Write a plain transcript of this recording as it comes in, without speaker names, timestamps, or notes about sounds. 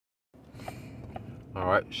All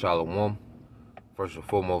right, Shalom. First and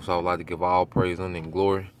foremost, I would like to give all praise, honor, and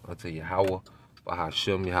glory unto Yahweh,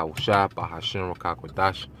 Bahashem Yahweh Shai, Bahashem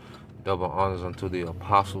Rakakwadash. Double honors unto the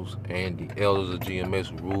apostles and the elders of GMS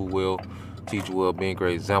who rule well, teach well, being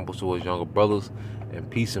great examples to us younger brothers. And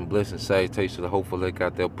peace and blessing, salutation to the hopeful lake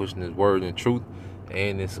out there pushing his word in truth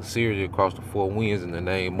and in sincerity across the four winds in the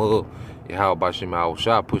name of Yahweh Bahashem Yahweh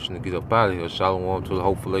Shai, pushing to get up out of here. Shalom to the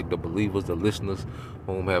hopeful lake, the believers, the listeners,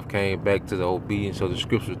 whom have came back to the obedience of the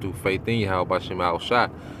scriptures through faith in Yahweh Bashem Al Shai.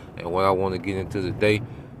 And what I want to get into today,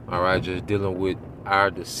 all right, just dealing with our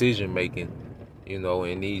decision making,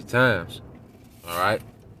 in these times, all right,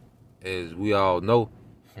 as we all know,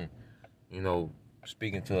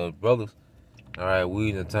 speaking to us brothers, all right, we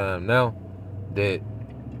in a time now that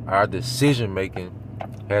our decision making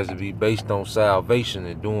has to be based on salvation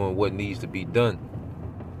and doing what needs to be done.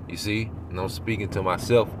 You see, and I'm speaking to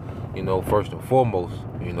myself, first and foremost,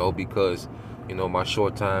 because, my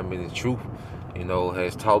short time in the truth,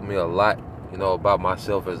 has taught me a lot, about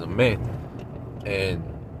myself as a man. And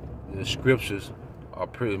the scriptures are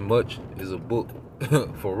pretty much is a book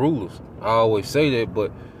for rulers. I always say that,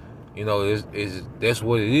 but, that's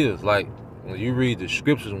what it is. Like, when you read the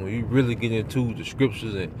scriptures, when you really get into the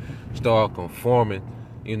scriptures and start conforming,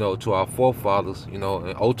 to our forefathers, and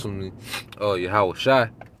ultimately, Yahweh Shai,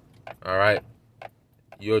 all right,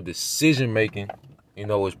 your decision making,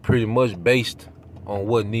 is pretty much based on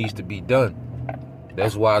what needs to be done.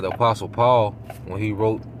 That's why the Apostle Paul, when he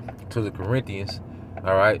wrote to the Corinthians,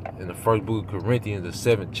 all right, in the first book of Corinthians,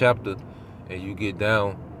 the 7th chapter, and you get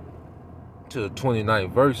down to the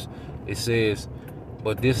 29th verse, it says,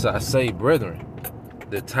 "But this I say, brethren,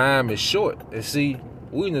 the time is short." And see,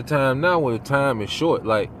 we in the time now where the time is short.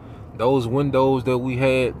 Like those windows that we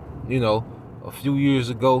had, a few years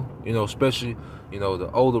ago, especially,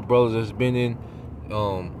 the older brothers that's been in,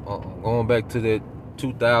 going back to that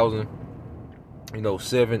 2000,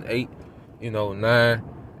 7, 8, 9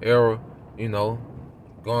 era, going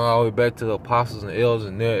all the way back to the apostles and elders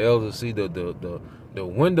and their elders. See, the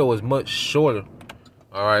window is much shorter,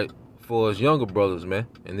 all right, for us younger brothers, man,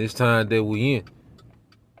 in this time that we in.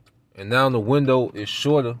 And now the window is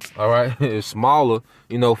shorter, all right, it's smaller,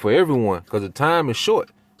 for everyone, because the time is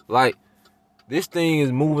short. Like, this thing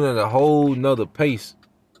is moving at a whole nother pace.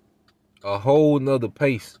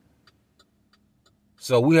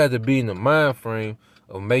 So we have to be in the mind frame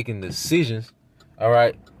of making decisions, all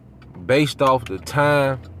right, based off the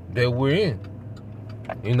time that we're in,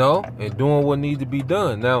 and doing what needs to be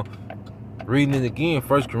done. Now, reading it again,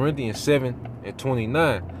 1 Corinthians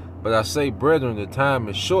 7:29. "But I say, brethren, the time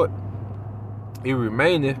is short. It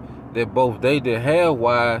remaineth that both they that have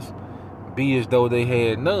wives be as though they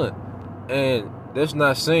had none." And that's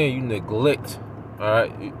not saying you neglect, all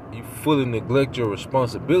right, you fully neglect your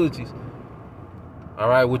responsibilities, all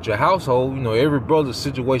right, with your household. Every brother's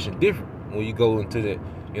situation different when you go into that.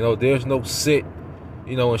 There's no set,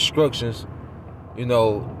 instructions,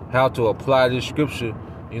 how to apply this scripture,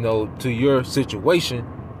 to your situation.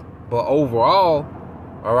 But overall,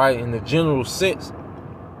 all right, in the general sense,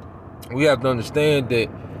 we have to understand that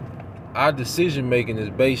our decision making is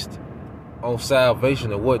based on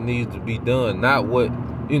salvation and what needs to be done, not what,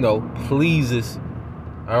 pleases,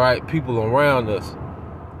 all right, people around us.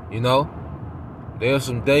 There's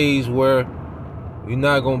some days where you're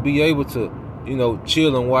not going to be able to,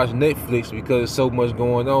 chill and watch Netflix because there's so much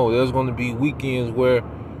going on. There's going to be weekends where,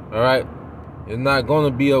 all right, you're not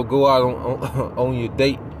going to be able to go out on your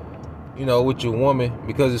date, with your woman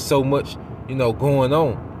because there's so much, going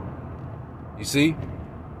on. You see?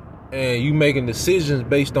 And you making decisions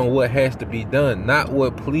based on what has to be done, not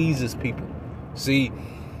what pleases people. See,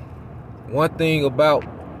 one thing about,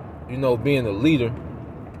 being a leader,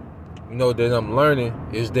 that I'm learning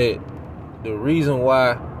is that the reason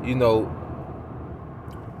why,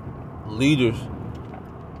 leaders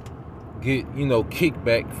get,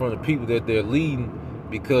 kickback from the people that they're leading,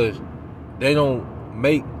 because they don't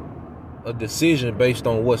make a decision based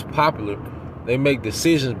on what's popular. They make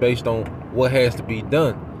decisions based on what has to be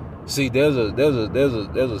done. See, there's a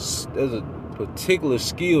particular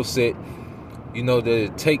skill set, that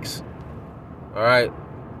it takes, all right,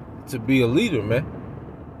 to be a leader, man.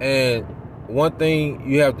 And one thing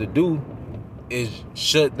you have to do is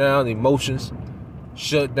shut down emotions,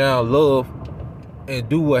 shut down love, and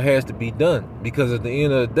do what has to be done. Because at the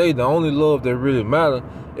end of the day, the only love that really matters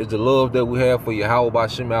is the love that we have for Yahweh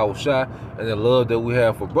Bashem Yahweh Shai and the love that we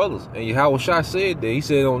have for brothers. And Yahweh Shai said that. He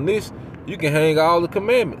said, on this, you can hang all the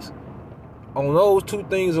commandments. On those two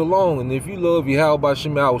things alone. And if you love Yahweh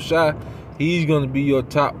Bashem Yahweh Shai, he's going to be your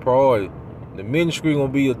top priority. The ministry going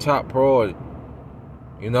to be your top priority.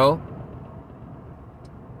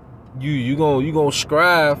 you gonna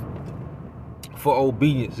strive for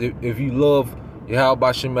obedience if you love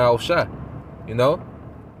Yahweh Shem Shai, you know.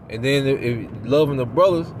 And then if loving the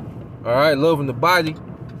brothers, all right, loving the body,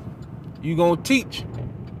 you gonna teach,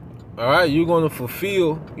 all right. You're gonna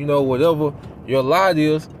fulfill, you know, whatever your lot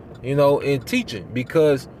is, you know, in teaching,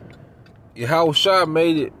 because Yahweh Shai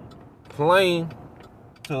made it plain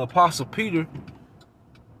to the Apostle Peter.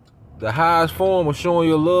 The highest form of showing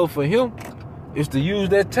your love for him is to use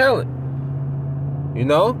that talent, you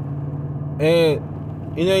know?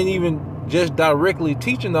 And it ain't even just directly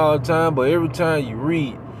teaching all the time, but every time you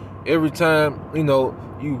read, every time, you know,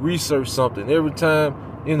 you research something, every time,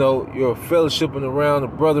 you know, you're fellowshipping around the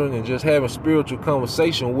brethren and just having spiritual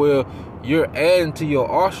conversation where you're adding to your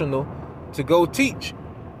arsenal to go teach,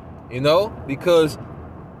 you know? Because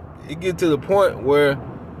it get to the point where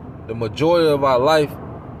the majority of our life,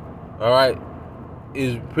 all right,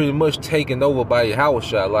 is pretty much taken over by Yahweh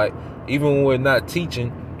Shai. Like, even when we're not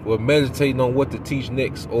teaching, we're meditating on what to teach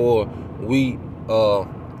next, or we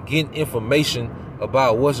getting information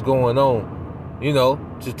about what's going on, you know,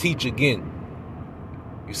 to teach again.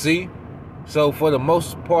 You see? So for the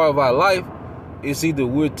most part of our life, it's either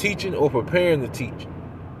we're teaching or preparing to teach.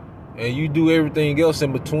 And you do everything else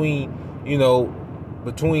in between, you know,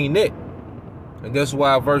 between that. And that's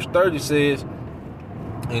why verse 30 says,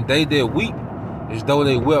 and they that weep as though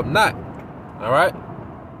they wept not. All right?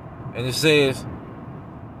 And it says,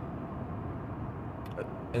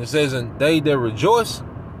 and they that rejoice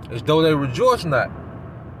as though they rejoice not.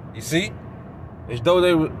 You see? As though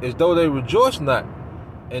they rejoice not.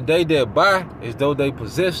 And they that buy as though they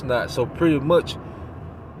possess not. So pretty much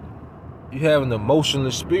you have an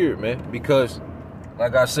emotionless spirit, man. Because,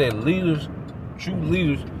 like I said, leaders, true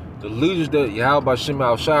leaders, the leaders that Yahweh Shem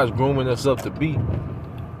Shai is grooming us up to be,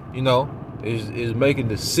 you know, is making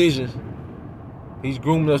decisions. He's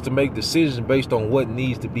grooming us to make decisions based on what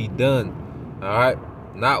needs to be done. All right?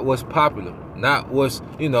 Not what's popular. Not what's,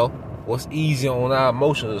 you know, what's easy on our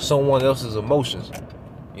emotions or someone else's emotions.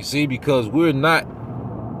 You see, because we're not,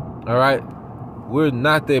 all right, we're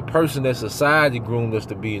not that person that society groomed us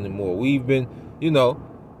to be anymore. We've been, you know,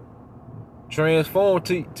 transformed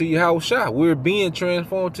to Yahweh Shai. We're being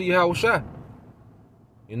transformed to Yahweh Shai.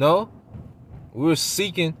 You know? We're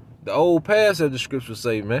seeking the old past, as the scriptures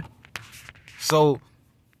say, man. So,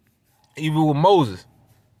 even with Moses,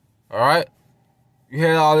 all right, you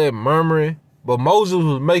had all that murmuring, but Moses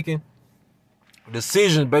was making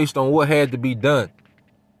decisions based on what had to be done.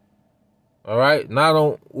 All right, not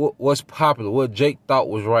on what's popular, what Jake thought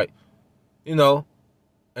was right, you know.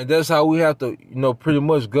 And that's how we have to, you know, pretty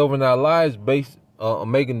much govern our lives based on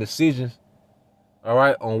making decisions, all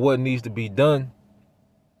right, on what needs to be done,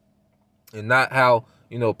 and not how,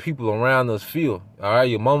 you know, people around us feel. All right,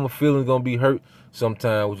 your mama feeling gonna be hurt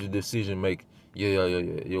sometime with your decision making.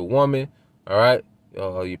 Your woman, all right,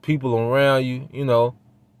 your people around you, you know,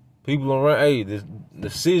 people around. Hey, this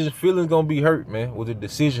decision feeling gonna be hurt, man, with the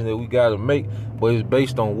decision that we gotta make, but it's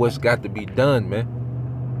based on what's got to be done, man.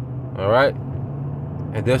 All right,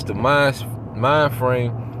 and that's the mind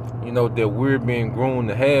frame, you know, that we're being groomed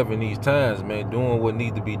to have in these times, man, doing what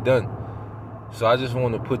needs to be done. So I just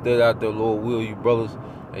want to put that out there, Lord will, you brothers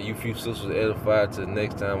and you few sisters edified. Till the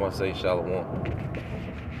next time I say shalom.